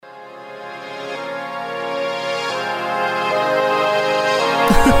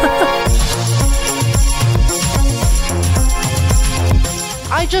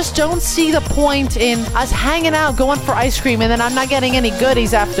I just don't see the point in us hanging out, going for ice cream, and then I'm not getting any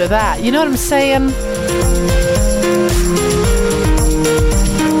goodies after that. You know what I'm saying?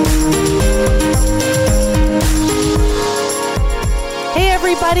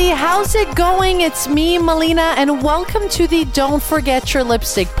 Everybody, how's it going? It's me, Melina, and welcome to the Don't Forget Your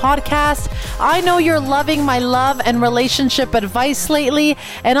Lipstick podcast. I know you're loving my love and relationship advice lately,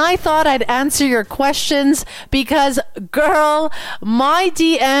 and I thought I'd answer your questions because, girl, my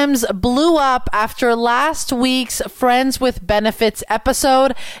DMs blew up after last week's Friends with Benefits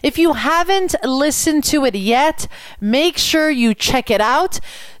episode. If you haven't listened to it yet, make sure you check it out.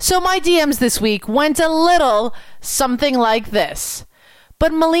 So my DMs this week went a little something like this.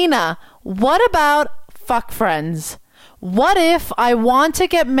 But Melina, what about fuck friends? What if I want to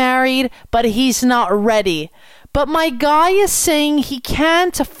get married, but he's not ready? But my guy is saying he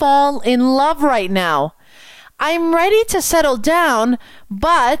can't fall in love right now. I'm ready to settle down,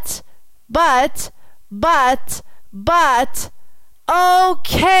 but,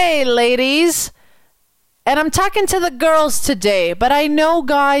 okay, ladies. And I'm talking to the girls today, but I know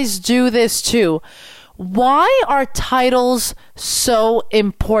guys do this too. Why are titles so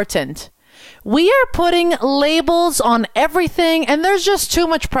important? We are putting labels on everything and there's just too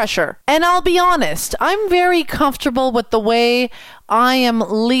much pressure. And I'll be honest, I'm very comfortable with the way I am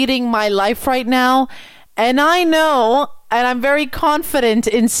leading my life right now. And I know, and I'm very confident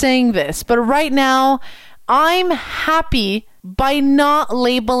in saying this, but right now, I'm happy by not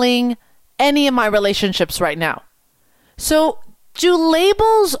labeling any of my relationships right now. So, do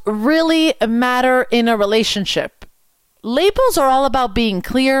labels really matter in a relationship? Labels are all about being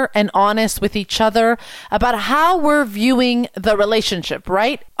clear and honest with each other about how we're viewing the relationship,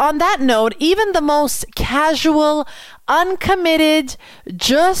 right? On that note, even the most casual, uncommitted,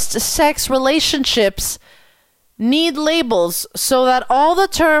 just sex relationships need labels so that all the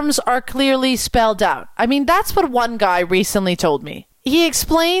terms are clearly spelled out. I mean, that's what one guy recently told me. He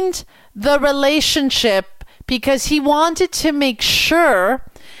explained the relationship because he wanted to make sure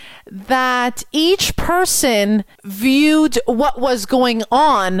that each person viewed what was going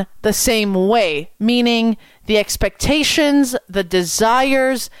on the same way, meaning the expectations, the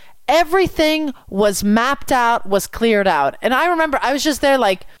desires, everything was mapped out, was cleared out. And I remember I was just there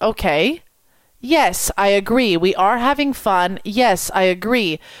like, okay, yes, I agree. We are having fun. Yes, I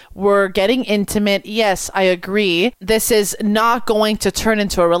agree. We're getting intimate. Yes, I agree. This is not going to turn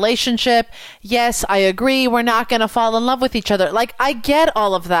into a relationship. Yes, I agree. We're not going to fall in love with each other. Like, I get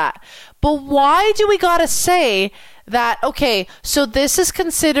all of that. But why do we gotta say that, okay, so this is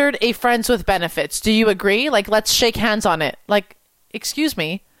considered a friends with benefits? Do you agree? Like, let's shake hands on it. Like, excuse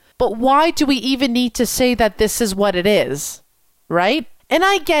me. But why do we even need to say that this is what it is? Right? And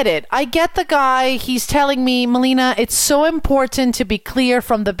I get it. I get the guy. He's telling me, Melina, it's so important to be clear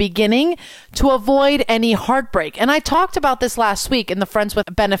from the beginning to avoid any heartbreak. And I talked about this last week in the Friends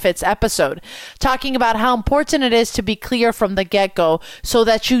with Benefits episode, talking about how important it is to be clear from the get-go so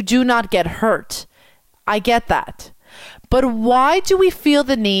that you do not get hurt. I get that. But why do we feel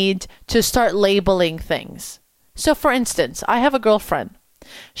the need to start labeling things? So for instance, I have a girlfriend.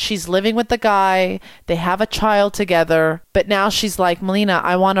 She's living with the guy. They have a child together. But now she's like, Melina,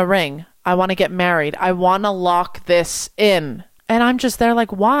 I want a ring. I want to get married. I want to lock this in. And I'm just there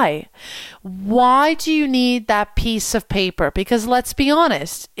like, why? Why do you need that piece of paper? Because let's be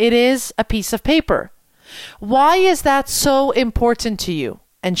honest, it is a piece of paper. Why is that so important to you?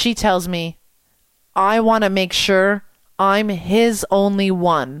 And she tells me, I want to make sure I'm his only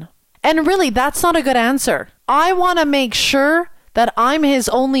one. And really, that's not a good answer. I want to make sure that I'm his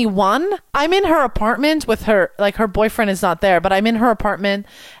only one. I'm in her apartment with her, like her boyfriend is not there, but I'm in her apartment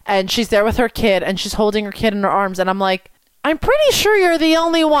and she's there with her kid and she's holding her kid in her arms. And I'm like, I'm pretty sure you're the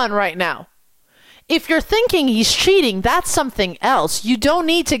only one right now. If you're thinking he's cheating, that's something else. You don't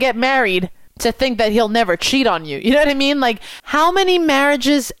need to get married to think that he'll never cheat on you. You know what I mean? Like, how many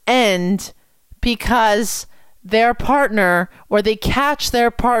marriages end because their partner or they catch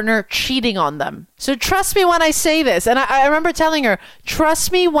their partner cheating on them? So trust me when I say this. And I remember telling her,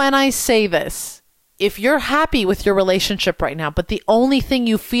 trust me when I say this. If you're happy with your relationship right now, but the only thing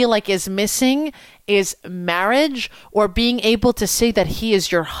you feel like is missing is marriage or being able to say that he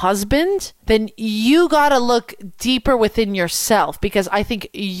is your husband, then you gotta look deeper within yourself, because I think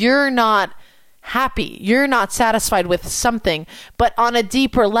you're not happy. You're not satisfied with something, but on a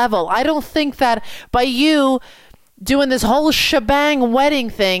deeper level. I don't think that by you doing this whole shebang wedding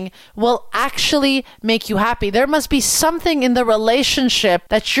thing will actually make you happy. There must be something in the relationship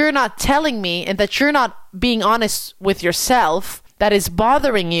that you're not telling me and that you're not being honest with yourself that is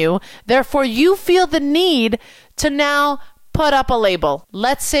bothering you. Therefore, you feel the need to now put up a label.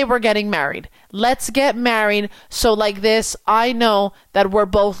 Let's say we're getting married. Let's get married. So like this, I know that we're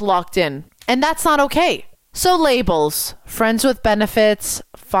both locked in. And that's not okay. So labels, friends with benefits,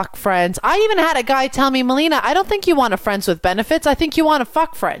 fuck friends. I even had a guy tell me, Melina, I don't think you want a friends with benefits. I think you want a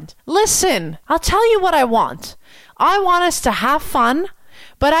fuck friend. Listen, I'll tell you what I want. I want us to have fun,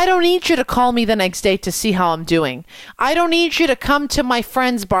 but I don't need you to call me the next day to see how I'm doing. I don't need you to come to my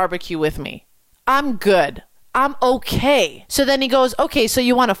friend's barbecue with me. I'm good. I'm okay. So then he goes, okay, so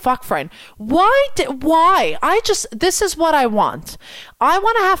you want a fuck friend. Why? This is what I want. I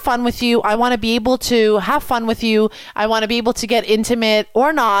want to have fun with you. I want to be able to have fun with you. I want to be able to get intimate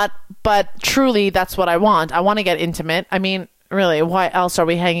or not, but truly that's what I want. I want to get intimate. I mean, really, why else are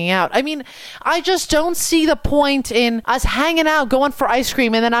we hanging out? I mean, I just don't see the point in us hanging out, going for ice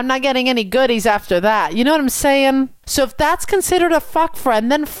cream, and then I'm not getting any goodies after that. You know what I'm saying? So if that's considered a fuck friend,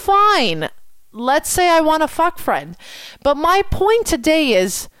 then fine. Let's say I want a fuck friend. But my point today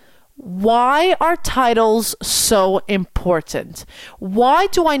is, why are titles so important? Why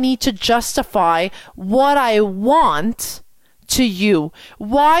do I need to justify what I want to you?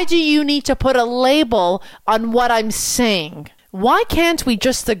 Why do you need to put a label on what I'm saying? Why can't we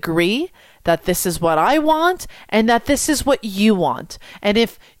just agree that this is what I want and that this is what you want? And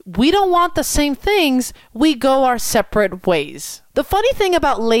if we don't want the same things, we go our separate ways. The funny thing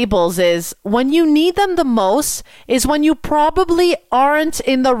about labels is when you need them the most is when you probably aren't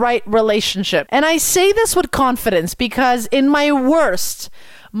in the right relationship. And I say this with confidence because in my worst,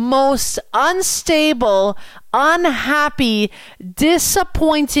 most unstable, unhappy,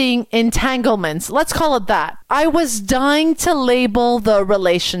 disappointing entanglements, let's call it that, I was dying to label the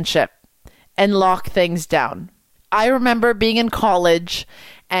relationship and lock things down. I remember being in college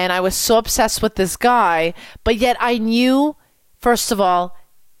and I was so obsessed with this guy, but yet I knew, first of all,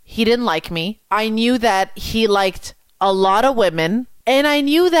 he didn't like me. I knew that he liked a lot of women, and I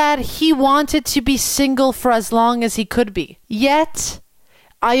knew that he wanted to be single for as long as he could be. Yet,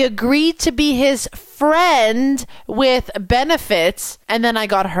 I agreed to be his friend with benefits, and then I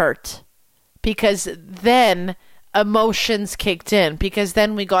got hurt. Because then emotions kicked in, because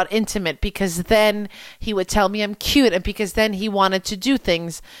then we got intimate, because then he would tell me I'm cute, and because then he wanted to do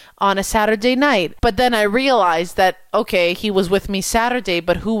things on a Saturday night. But then I realized that, okay, he was with me Saturday,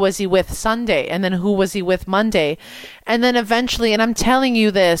 but who was he with Sunday? And then who was he with Monday? And then eventually, and I'm telling you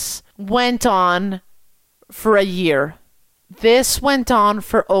this, went on for a year. This went on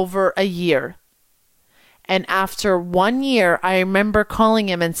for over a year. And after 1 year, I remember calling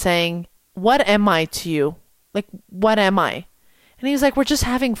him and saying, what am I to you? Like, what am I? And he was like, we're just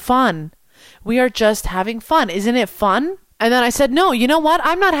having fun. We are just having fun. Isn't it fun? And then I said, no, you know what?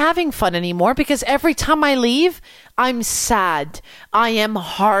 I'm not having fun anymore because every time I leave, I'm sad. I am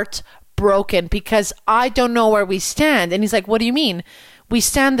heartbroken because I don't know where we stand. And he's like, what do you mean? We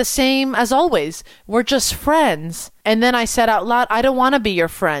stand the same as always. We're just friends. And then I said out loud, I don't want to be your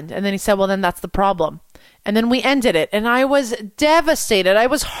friend. And then he said, well, then that's the problem. And then we ended it. And I was devastated. I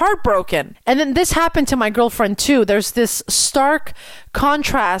was heartbroken. And then this happened to my girlfriend too. There's this stark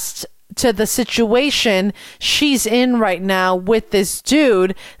contrast to the situation she's in right now with this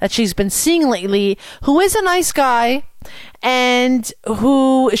dude that she's been seeing lately, who is a nice guy and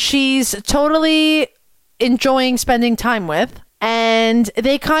who she's totally enjoying spending time with. And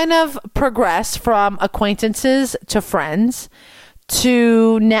they kind of progress from acquaintances to friends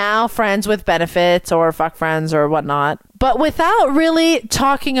to now friends with benefits or fuck friends or whatnot, but without really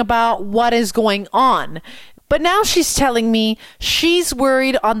talking about what is going on. But now she's telling me she's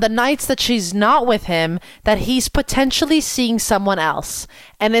worried on the nights that she's not with him that he's potentially seeing someone else,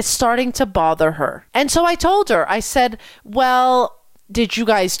 and it's starting to bother her. And so I told her, I said, well, did you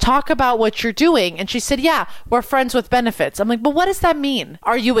guys talk about what you're doing? And she said, yeah, we're friends with benefits. I'm like, but what does that mean?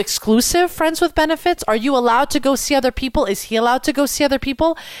 Are you exclusive friends with benefits? Are you allowed to go see other people? Is he allowed to go see other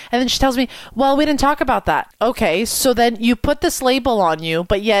people? And then she tells me, well, we didn't talk about that. Okay, so then you put this label on you,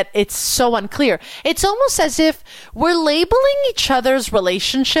 but yet it's so unclear. It's almost as if we're labeling each other's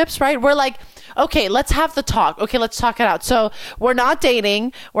relationships, right? We're like, okay, let's have the talk. Okay, let's talk it out. So we're not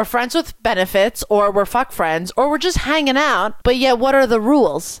dating, we're friends with benefits, or we're fuck friends, or we're just hanging out, but yet what are the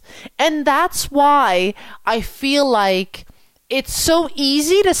rules? And that's why I feel like it's so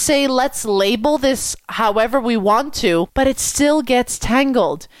easy to say, let's label this however we want to, but it still gets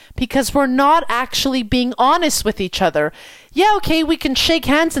tangled because we're not actually being honest with each other. Yeah, okay, we can shake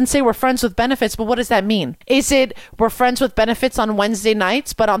hands and say we're friends with benefits, but what does that mean? Is it we're friends with benefits on Wednesday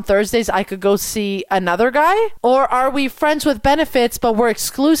nights, but on Thursdays I could go see another guy? Or are we friends with benefits, but we're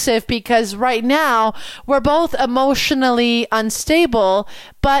exclusive because right now we're both emotionally unstable,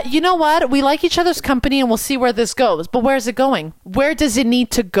 but you know what? We like each other's company and we'll see where this goes. But where's it going? Where does it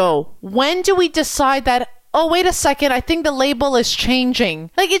need to go? When do we decide that, oh, wait a second, I think the label is changing?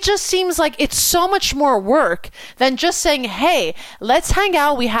 Like, it just seems like it's so much more work than just saying, hey, let's hang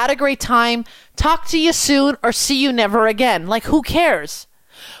out. We had a great time. Talk to you soon or see you never again. Like, who cares?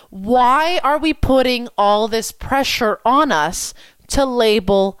 Why are we putting all this pressure on us to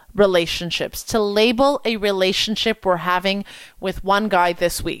label relationships, to label a relationship we're having with one guy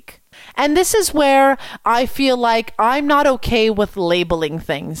this week? And this is where I feel like I'm not okay with labeling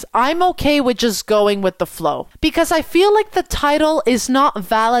things. I'm okay with just going with the flow because I feel like the title is not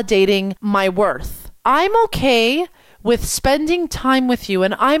validating my worth. I'm okay with spending time with you,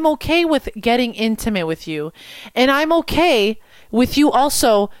 and I'm okay with getting intimate with you, and I'm okay with you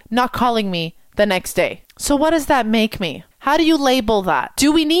also not calling me the next day. So what does that make me? How do you label that?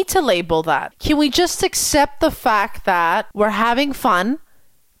 Do we need to label that? Can we just accept the fact that we're having fun,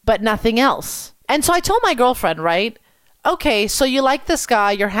 but nothing else? And so I told my girlfriend, right? Okay, so you like this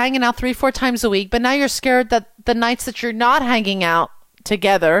guy, you're hanging out 3-4 times a week, but now you're scared that the nights that you're not hanging out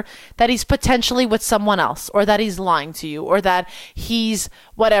together, that he's potentially with someone else, or that he's lying to you, or that he's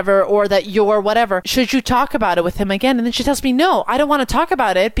whatever, or that you're whatever. Should you talk about it with him again? And then she tells me, no, I don't want to talk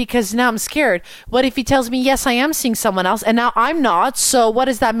about it because now I'm scared. What if he tells me, yes, I am seeing someone else and now I'm not? So what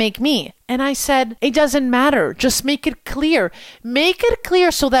does that make me? And I said, it doesn't matter. Just make it clear. Make it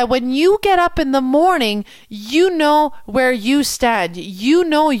clear so that when you get up in the morning, you know where you stand. You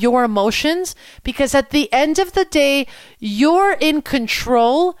know your emotions, because at the end of the day, you're in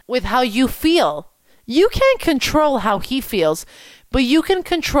control with how you feel. You can't control how he feels, but you can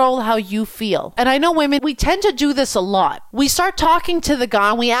control how you feel. And I know women, we tend to do this a lot. We start talking to the guy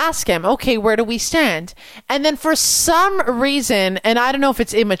and we ask him, okay, where do we stand? And then for some reason, and I don't know if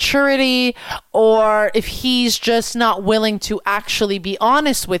it's immaturity or if he's just not willing to actually be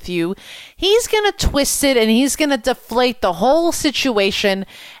honest with you, he's going to twist it and he's going to deflate the whole situation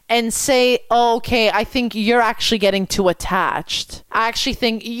and say, oh, okay, I think you're actually getting too attached. I actually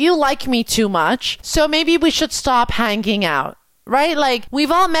think you like me too much, so maybe we should stop hanging out. Right? Like,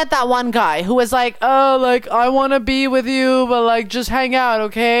 we've all met that one guy who was like, oh, like, I want to be with you, but like, just hang out,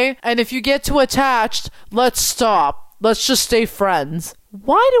 okay? And if you get too attached, let's stop. Let's just stay friends.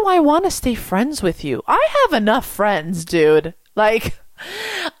 Why do I want to stay friends with you? I have enough friends, dude. Like,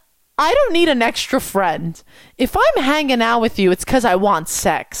 I don't need an extra friend. If I'm hanging out with you, it's because I want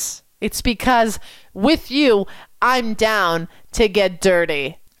sex. It's because with you, I'm down to get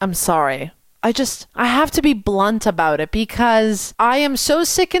dirty. I'm sorry. I have to be blunt about it because I am so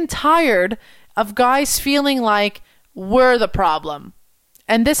sick and tired of guys feeling like we're the problem.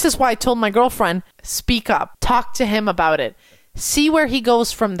 And this is why I told my girlfriend, speak up, talk to him about it, see where he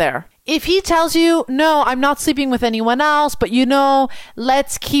goes from there. If he tells you, no, I'm not sleeping with anyone else, but you know,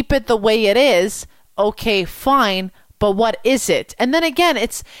 let's keep it the way it is. Okay, fine. But what is it? And then again,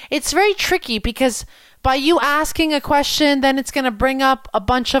 it's very tricky because by you asking a question, then it's going to bring up a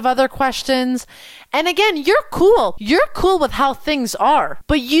bunch of other questions. And again, you're cool. You're cool with how things are,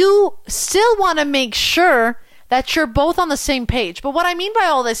 but you still want to make sure that you're both on the same page. But what I mean by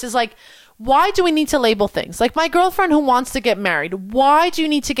all this is like, why do we need to label things? Like my girlfriend who wants to get married. Why do you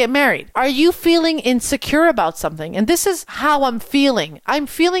need to get married? Are you feeling insecure about something? And this is how I'm feeling. I'm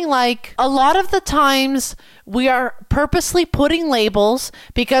feeling like a lot of the times we are purposely putting labels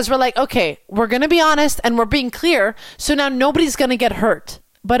because we're like, okay, we're going to be honest and we're being clear. So now nobody's going to get hurt.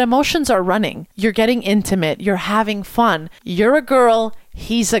 But emotions are running. You're getting intimate. You're having fun. You're a girl.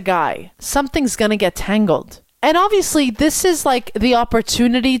 He's a guy. Something's going to get tangled. And obviously, this is like the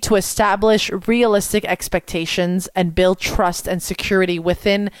opportunity to establish realistic expectations and build trust and security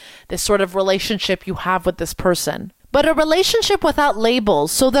within this sort of relationship you have with this person. But a relationship without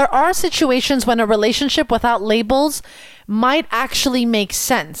labels, so there are situations when a relationship without labels might actually make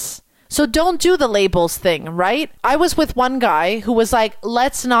sense. So don't do the labels thing, right? I was with one guy who was like,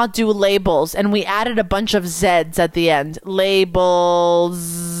 let's not do labels. And we added a bunch of Z's at the end. Labels,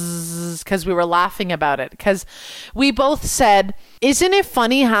 because we were laughing about it. Because we both said, isn't it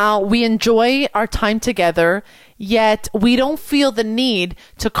funny how we enjoy our time together, yet we don't feel the need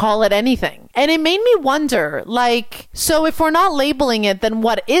to call it anything? And it made me wonder, like, so if we're not labeling it, then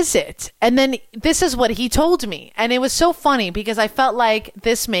what is it? And then this is what he told me. And it was so funny because I felt like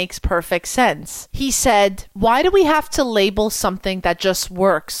this makes perfect sense. He said, why do we have to label something that just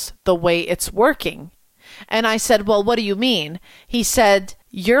works the way it's working? And I said, well, what do you mean? He said,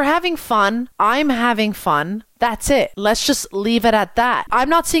 you're having fun. I'm having fun. That's it. Let's just leave it at that. I'm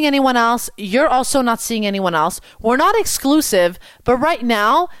not seeing anyone else. You're also not seeing anyone else. We're not exclusive, but right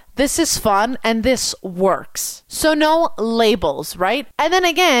now, this is fun and this works. So no labels, right? And then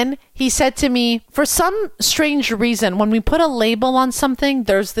again, he said to me, for some strange reason, when we put a label on something,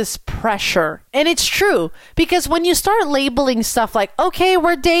 there's this pressure. And it's true, because when you start labeling stuff like, okay,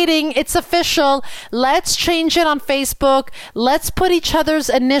 we're dating, it's official, let's change it on Facebook, let's put each other's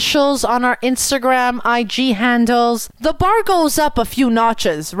initials on our Instagram, IG handles, the bar goes up a few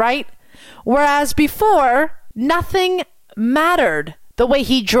notches, right? Whereas before, nothing mattered. The way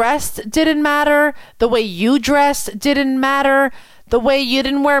he dressed didn't matter. The way you dressed didn't matter. The way you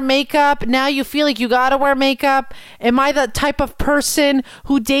didn't wear makeup, now you feel like you gotta wear makeup. Am I the type of person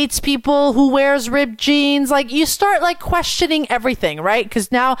who dates people who wears ripped jeans? Like, you start like questioning everything, right?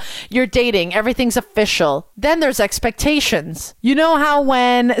 Because now you're dating, everything's official. Then there's expectations. You know how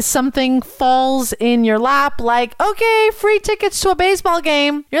when something falls in your lap, like, okay, free tickets to a baseball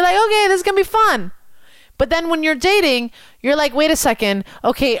game, you're like, okay, this is gonna be fun. But then when you're dating, you're like, wait a second.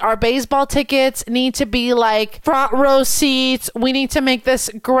 Okay, our baseball tickets need to be like front row seats. We need to make this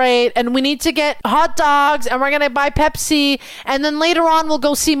great. And we need to get hot dogs and we're going to buy Pepsi. And then later on, we'll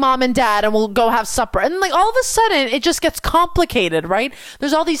go see mom and dad and we'll go have supper. And like all of a sudden, it just gets complicated, right?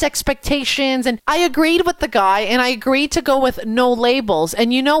 There's all these expectations. And I agreed with the guy and I agreed to go with no labels.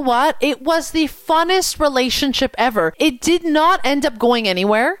 And you know what? It was the funnest relationship ever. It did not end up going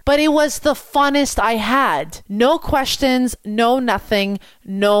anywhere, but it was the funnest I had. No questions. No nothing,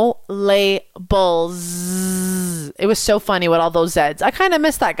 no labels. It was so funny with all those Zs. I kind of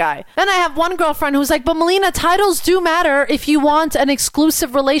miss that guy. Then I have one girlfriend who's like, but Melina, titles do matter if you want an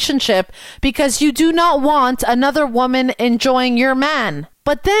exclusive relationship because you do not want another woman enjoying your man.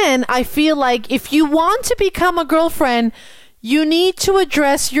 But then I feel like if you want to become a girlfriend, you need to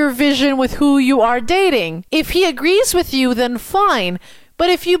address your vision with who you are dating. If he agrees with you, then fine. But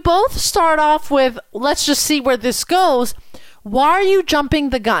if you both start off with, let's just see where this goes, why are you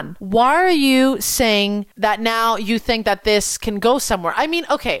jumping the gun? Why are you saying that now you think that this can go somewhere? I mean,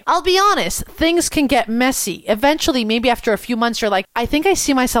 okay, I'll be honest, things can get messy. Eventually, maybe after a few months, you're like, I think I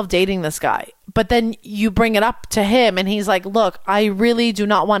see myself dating this guy. But then you bring it up to him and he's like, look, I really do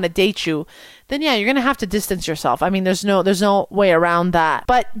not want to date you. Then yeah, you're going to have to distance yourself. I mean, there's no way around that.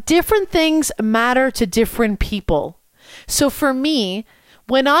 But different things matter to different people. So for me,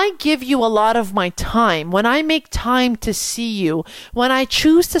 when I give you a lot of my time, when I make time to see you, when I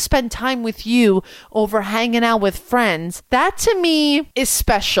choose to spend time with you over hanging out with friends, that to me is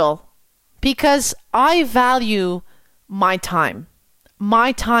special because I value my time.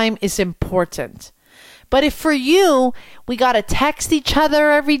 My time is important. But if for you, we got to text each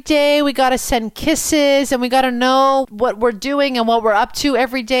other every day, we got to send kisses, and we got to know what we're doing and what we're up to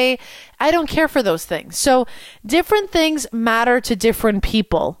every day, I don't care for those things. So different things matter to different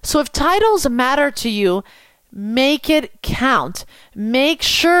people. So if titles matter to you, make it count. Make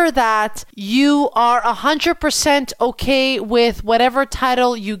sure that you are 100% okay with whatever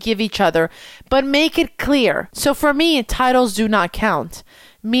title you give each other, but make it clear. So for me, titles do not count.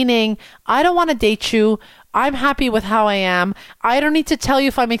 Meaning, I don't want to date you. I'm happy with how I am. I don't need to tell you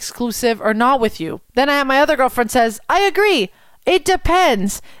if I'm exclusive or not with you. Then I have my other girlfriend says, I agree. It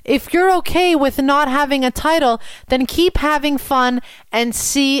depends. If you're okay with not having a title, then keep having fun and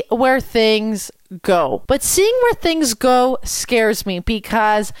see where things go. But seeing where things go scares me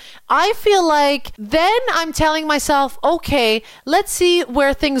because I feel like then I'm telling myself, okay, let's see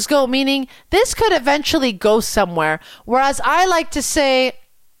where things go. Meaning this could eventually go somewhere. Whereas I like to say,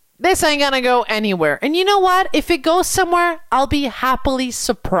 this ain't gonna go anywhere. And you know what? If it goes somewhere, I'll be happily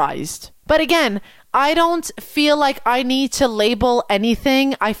surprised. But again, I don't feel like I need to label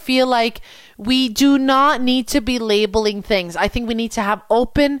anything. I feel like we do not need to be labeling things. I think we need to have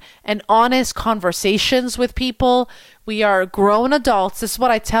open and honest conversations with people. We are grown adults. This is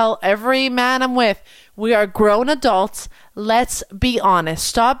what I tell every man I'm with. We are grown adults. Let's be honest.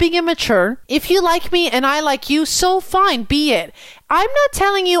 Stop being immature. If you like me and I like you, so fine, be it. I'm not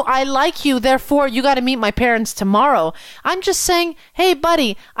telling you I like you, therefore you got to meet my parents tomorrow. I'm just saying, hey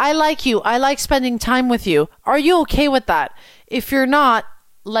buddy, I like you. I like spending time with you. Are you okay with that? If you're not,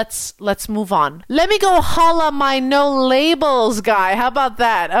 let's move on. Let me go holla my no labels guy. How about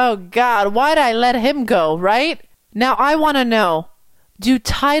that? Oh God, why'd I let him go, right? Now I want to know, do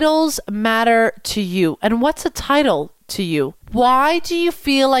titles matter to you? And what's a title to you? Why do you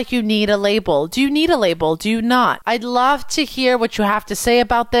feel like you need a label? Do you need a label? Do you not? I'd love to hear what you have to say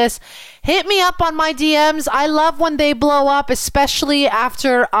about this. Hit me up on my DMs. I love when they blow up, especially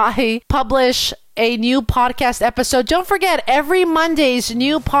after I publish a new podcast episode. Don't forget, every Monday's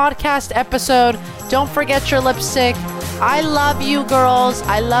new podcast episode. Don't forget your lipstick. I love you, girls.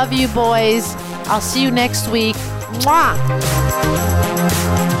 I love you, boys. I'll see you next week. Mwah!